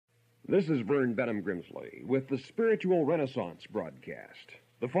This is Vern Grimsley with the Spiritual Renaissance broadcast.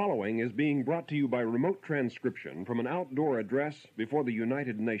 The following is being brought to you by remote transcription from an outdoor address before the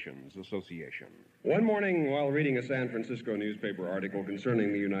United Nations Association. One morning, while reading a San Francisco newspaper article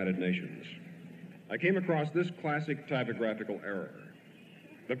concerning the United Nations, I came across this classic typographical error.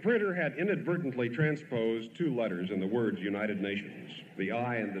 The printer had inadvertently transposed two letters in the words United Nations, the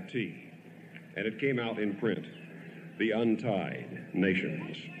I and the T, and it came out in print, the untied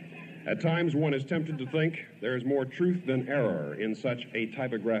nations. At times one is tempted to think there is more truth than error in such a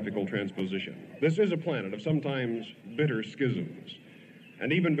typographical transposition. This is a planet of sometimes bitter schisms,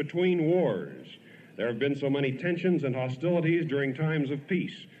 and even between wars, there have been so many tensions and hostilities during times of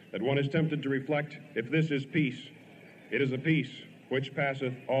peace that one is tempted to reflect, if this is peace, it is a peace which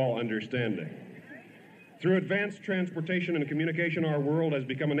passeth all understanding. Through advanced transportation and communication, our world has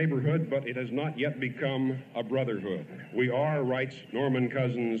become a neighborhood, but it has not yet become a brotherhood. We are, writes Norman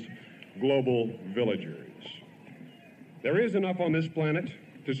Cousins, global villagers. There is enough on this planet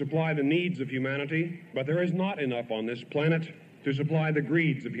to supply the needs of humanity, but there is not enough on this planet to supply the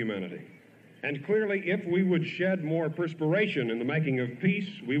greeds of humanity. And clearly, if we would shed more perspiration in the making of peace,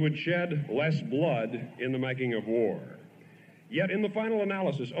 we would shed less blood in the making of war. Yet in the final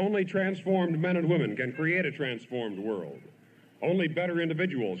analysis, only transformed men and women can create a transformed world. Only better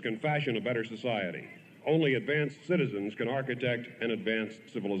individuals can fashion a better society. Only advanced citizens can architect an advanced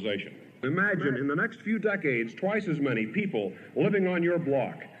civilization. Imagine in the next few decades, twice as many people living on your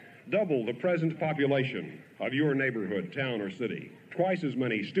block, double the present population of your neighborhood, town, or city. Twice as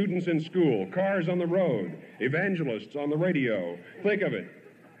many students in school, cars on the road, evangelists on the radio. Think of it.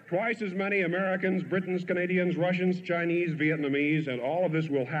 Twice as many Americans, Britons, Canadians, Russians, Chinese, Vietnamese, and all of this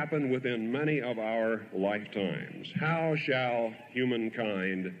will happen within many of our lifetimes. How shall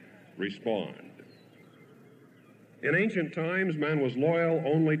humankind respond? In ancient times, man was loyal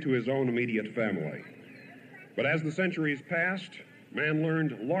only to his own immediate family. But as the centuries passed, man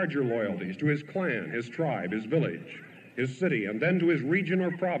learned larger loyalties to his clan, his tribe, his village, his city, and then to his region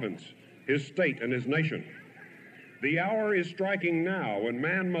or province, his state, and his nation. The hour is striking now when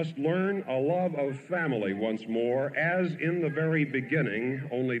man must learn a love of family once more, as in the very beginning,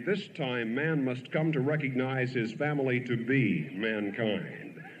 only this time man must come to recognize his family to be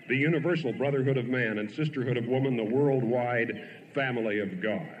mankind. The universal brotherhood of man and sisterhood of woman, the worldwide family of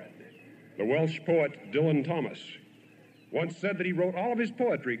God. The Welsh poet Dylan Thomas once said that he wrote all of his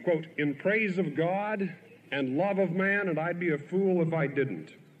poetry, quote, in praise of God and love of man, and I'd be a fool if I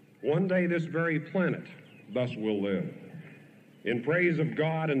didn't. One day this very planet thus will live. In praise of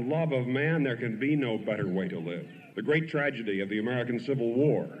God and love of man, there can be no better way to live. The great tragedy of the American Civil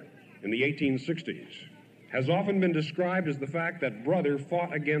War in the 1860s has often been described as the fact that brother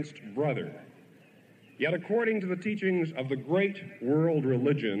fought against brother. Yet according to the teachings of the great world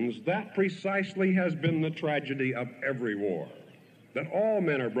religions, that precisely has been the tragedy of every war. That all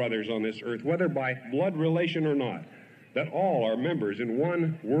men are brothers on this earth, whether by blood relation or not. That all are members in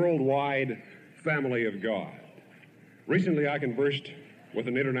one worldwide family of God. Recently I conversed with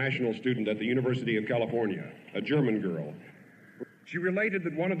an international student at the University of California, a German girl. She related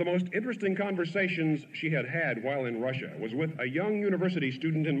that one of the most interesting conversations she had had while in Russia was with a young university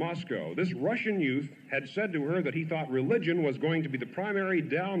student in Moscow. This Russian youth had said to her that he thought religion was going to be the primary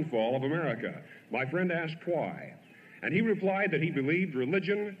downfall of America. My friend asked why, and he replied that he believed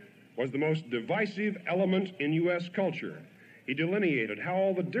religion was the most divisive element in U.S. culture. He delineated how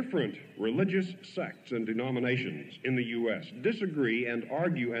all the different religious sects and denominations in the U.S. disagree and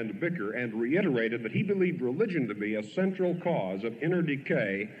argue and bicker, and reiterated that he believed religion to be a central cause of inner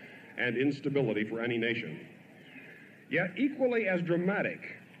decay and instability for any nation. Yet equally as dramatic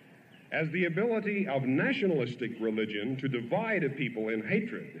as the ability of nationalistic religion to divide a people in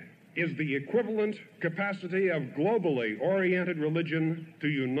hatred is the equivalent capacity of globally oriented religion to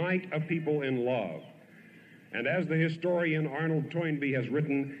unite a people in love. And as the historian Arnold Toynbee has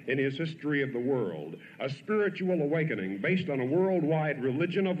written in his History of the World, a spiritual awakening based on a worldwide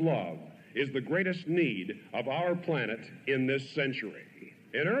religion of love is the greatest need of our planet in this century.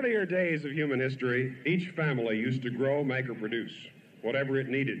 In earlier days of human history, each family used to grow, make, or produce whatever it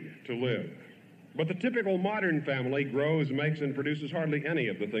needed to live. But the typical modern family grows, makes, and produces hardly any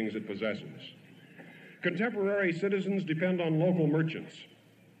of the things it possesses. Contemporary citizens depend on local merchants,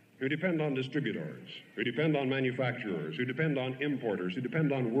 who depend on distributors, who depend on manufacturers, who depend on importers, who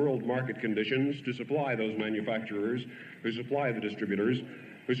depend on world market conditions to supply those manufacturers, who supply the distributors,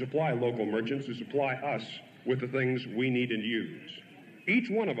 who supply local merchants, who supply us with the things we need and use. Each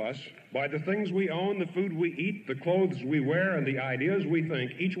one of us, by the things we own, the food we eat, the clothes we wear, and the ideas we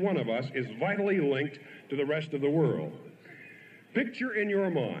think, each one of us is vitally linked to the rest of the world. Picture in your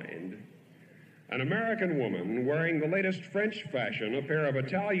mind an American woman wearing the latest French fashion, a pair of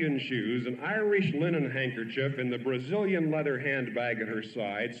Italian shoes, an Irish linen handkerchief, and the Brazilian leather handbag at her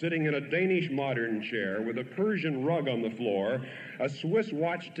side, sitting in a Danish modern chair with a Persian rug on the floor, a Swiss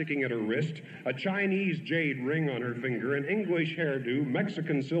watch ticking at her wrist, a Chinese jade ring on her finger, an English hairdo,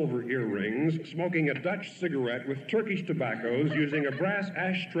 Mexican silver earrings, smoking a Dutch cigarette with Turkish tobaccos, using a brass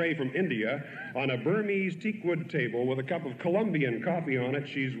ashtray from India, on a Burmese teakwood table with a cup of Colombian coffee on it.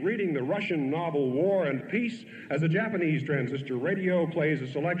 She's reading the Russian novel War and Peace as a Japanese transistor radio plays a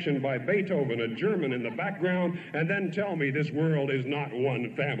selection by Beethoven, a German in the background, and then tell me this world is not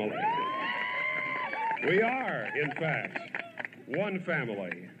one family. We are, in fact, one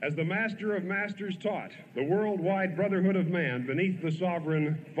family, as the Master of Masters taught, the worldwide brotherhood of man beneath the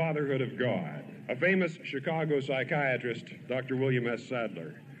sovereign fatherhood of God. A famous Chicago psychiatrist, Dr. William S.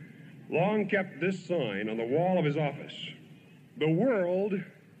 Sadler, long kept this sign on the wall of his office: the world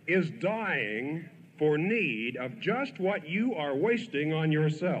is dying for need of just what you are wasting on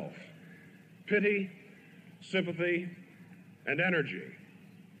yourself: pity, sympathy, and energy.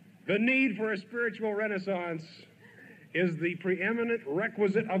 The need for a spiritual renaissance is the preeminent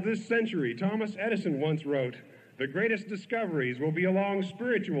requisite of this century. Thomas Edison once wrote, "The greatest discoveries will be along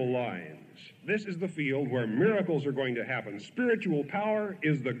spiritual lines." This is the field where miracles are going to happen. Spiritual power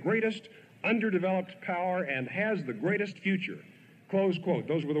is the greatest underdeveloped power and has the greatest future. Close quote.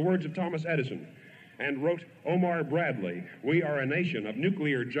 Those were the words of Thomas Edison. And wrote Omar Bradley, "We are a nation of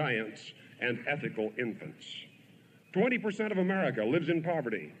nuclear giants and ethical infants." 20% of America lives in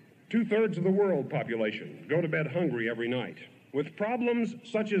poverty. 2/3 of the world population go to bed hungry every night. With problems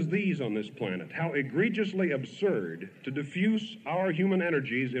such as these on this planet, how egregiously absurd to diffuse our human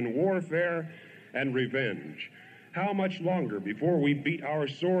energies in warfare and revenge. How much longer before we beat our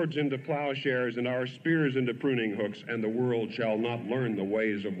swords into plowshares and our spears into pruning hooks, and the world shall not learn the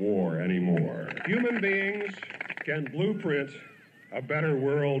ways of war anymore? Human beings can blueprint a better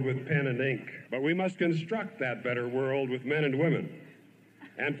world with pen and ink, but we must construct that better world with men and women.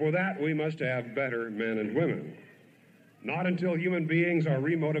 And for that, we must have better men and women. Not until human beings are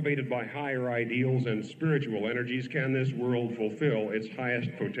remotivated by higher ideals and spiritual energies can this world fulfill its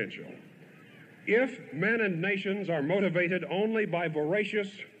highest potential. If men and nations are motivated only by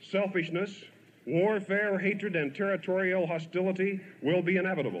voracious selfishness, warfare, hatred, and territorial hostility will be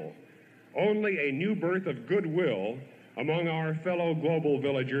inevitable. Only a new birth of goodwill among our fellow global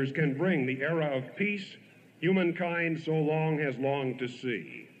villagers can bring the era of peace humankind so long has longed to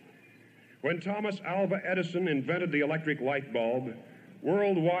see. When Thomas Alva Edison invented the electric light bulb,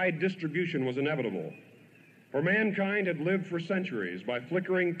 worldwide distribution was inevitable. For mankind had lived for centuries by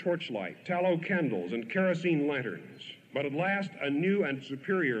flickering torchlight, tallow candles, and kerosene lanterns. But at last, a new and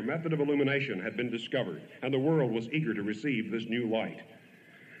superior method of illumination had been discovered, and the world was eager to receive this new light.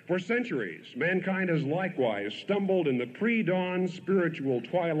 For centuries, mankind has likewise stumbled in the pre-dawn spiritual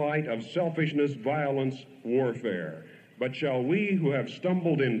twilight of selfishness, violence, warfare. But shall we who have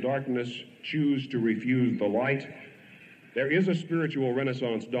stumbled in darkness choose to refuse the light? There is a spiritual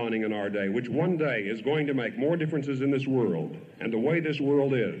renaissance dawning in our day, which one day is going to make more differences in this world and the way this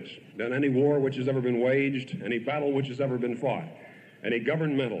world is than any war which has ever been waged, any battle which has ever been fought, any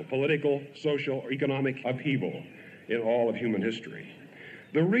governmental, political, social, or economic upheaval in all of human history.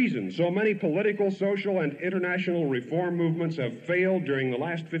 The reason so many political, social, and international reform movements have failed during the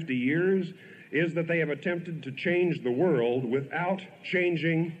last 50 years is that they have attempted to change the world without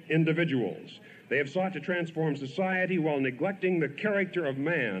changing individuals. They have sought to transform society while neglecting the character of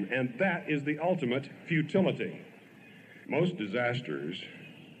man, and that is the ultimate futility. Most disasters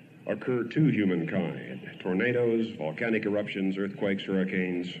occur to humankind: tornadoes, volcanic eruptions, earthquakes,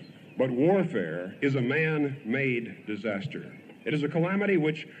 hurricanes. But warfare is a man-made disaster. It is a calamity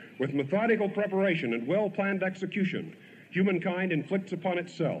which, with methodical preparation and well-planned execution, humankind inflicts upon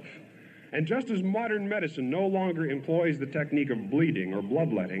itself. And just as modern medicine no longer employs the technique of bleeding or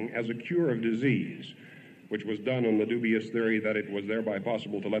bloodletting as a cure of disease, which was done on the dubious theory that it was thereby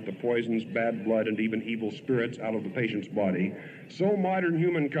possible to let the poisons, bad blood, and even evil spirits out of the patient's body, so modern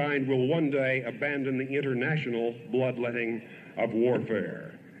humankind will one day abandon the international bloodletting of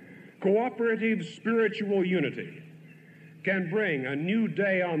warfare. Cooperative spiritual unity can bring a new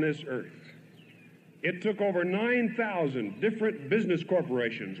day on this earth. It took over 9,000 different business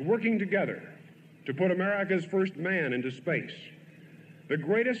corporations working together to put America's first man into space. The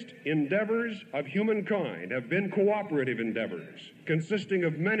greatest endeavors of humankind have been cooperative endeavors, consisting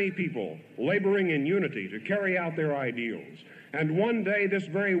of many people laboring in unity to carry out their ideals. And one day this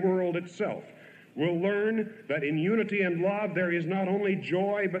very world itself will learn that in unity and love there is not only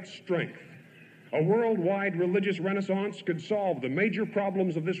joy but strength. A worldwide religious renaissance could solve the major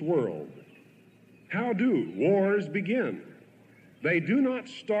problems of this world. How do wars begin? They do not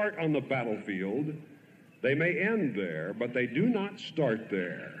start on the battlefield. They may end there, but they do not start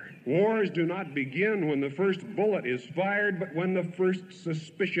there. Wars do not begin when the first bullet is fired, but when the first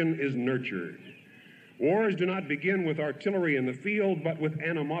suspicion is nurtured. Wars do not begin with artillery in the field, but with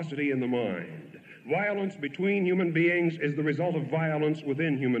animosity in the mind. Violence between human beings is the result of violence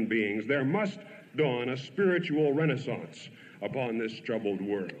within human beings. There must dawn a spiritual renaissance upon this troubled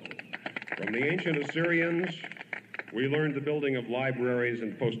world. From the ancient Assyrians, we learned the building of libraries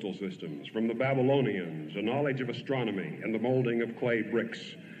and postal systems. From the Babylonians, a knowledge of astronomy and the molding of clay bricks.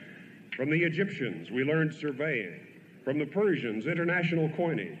 From the Egyptians, we learned surveying. From the Persians, international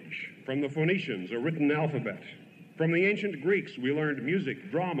coinage. From the Phoenicians, a written alphabet. From the ancient Greeks, we learned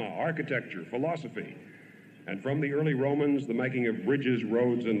music, drama, architecture, philosophy. And from the early Romans, the making of bridges,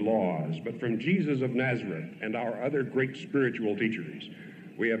 roads, and laws. But from Jesus of Nazareth and our other great spiritual teachers,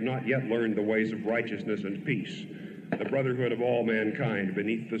 we have not yet learned the ways of righteousness and peace, the brotherhood of all mankind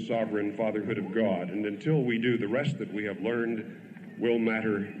beneath the sovereign fatherhood of God. And until we do, the rest that we have learned will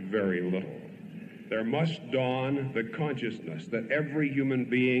matter very little. There must dawn the consciousness that every human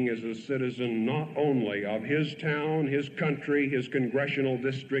being is a citizen not only of his town, his country, his congressional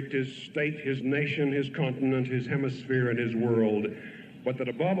district, his state, his nation, his continent, his hemisphere, and his world, but that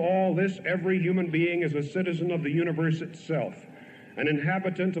above all this, every human being is a citizen of the universe itself, an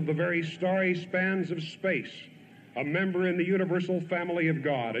inhabitant of the very starry spans of space, a member in the universal family of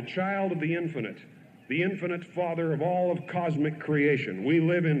God, a child of the infinite Father of all of cosmic creation. We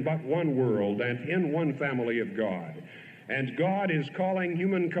live in but one world and in one family of God. And God is calling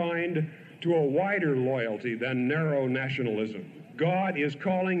humankind to a wider loyalty than narrow nationalism. God is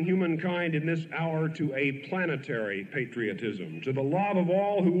calling humankind in this hour to a planetary patriotism, to the love of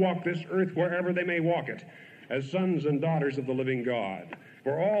all who walk this earth wherever they may walk it, as sons and daughters of the living God.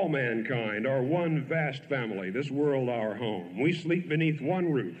 For all mankind are one vast family, this world our home. We sleep beneath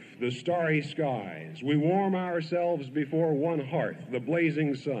one roof, the starry skies. We warm ourselves before one hearth, the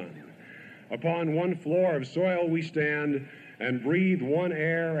blazing sun. Upon one floor of soil we stand and breathe one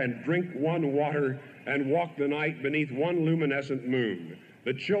air and drink one water and walk the night beneath one luminescent moon.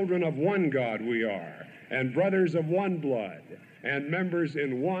 The children of one God we are, and brothers of one blood, and members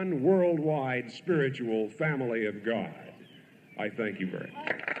in one worldwide spiritual family of God. I thank you very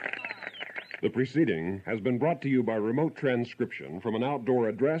much. The preceding has been brought to you by remote transcription from an outdoor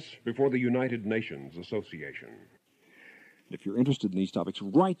address before the United Nations Association. If you're interested in these topics,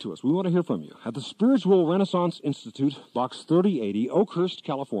 write to us. We want to hear from you. At the Spiritual Renaissance Institute, Box 3080, Oakhurst,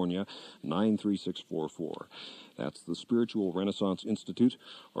 California, 93644. That's the Spiritual Renaissance Institute,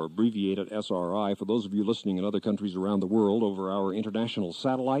 or abbreviated SRI. For those of you listening in other countries around the world over our international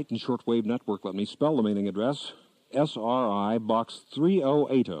satellite and shortwave network, let me spell the mailing address. SRI, Box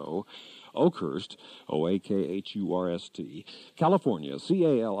 3080, Oakhurst, Oakhurst, California, California,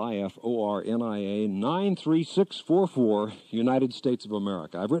 93644, United States of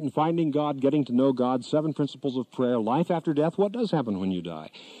America. I've written Finding God, Getting to Know God, 7 Principles of Prayer, Life After Death, What Does Happen When You Die.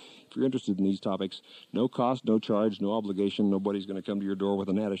 If you're interested in these topics, no cost, no charge, no obligation. Nobody's going to come to your door with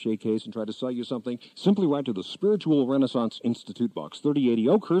an attaché case and try to sell you something. Simply write to the Spiritual Renaissance Institute, Box 3080,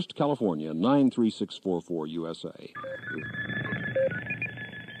 Oakhurst, California, 93644, USA.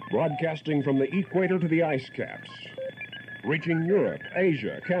 Broadcasting from the equator to the ice caps, reaching Europe,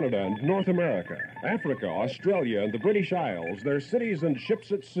 Asia, Canada, and North America, Africa, Australia, and the British Isles, their cities and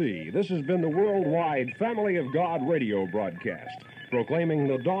ships at sea. This has been the worldwide Family of God radio broadcast, proclaiming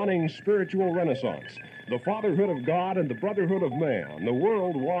the dawning spiritual renaissance, the fatherhood of God and the brotherhood of man, the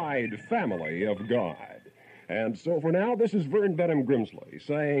worldwide family of God. And so for now, this is Vern Grimsley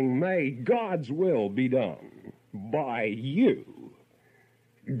saying, may God's will be done by you.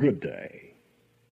 Good day.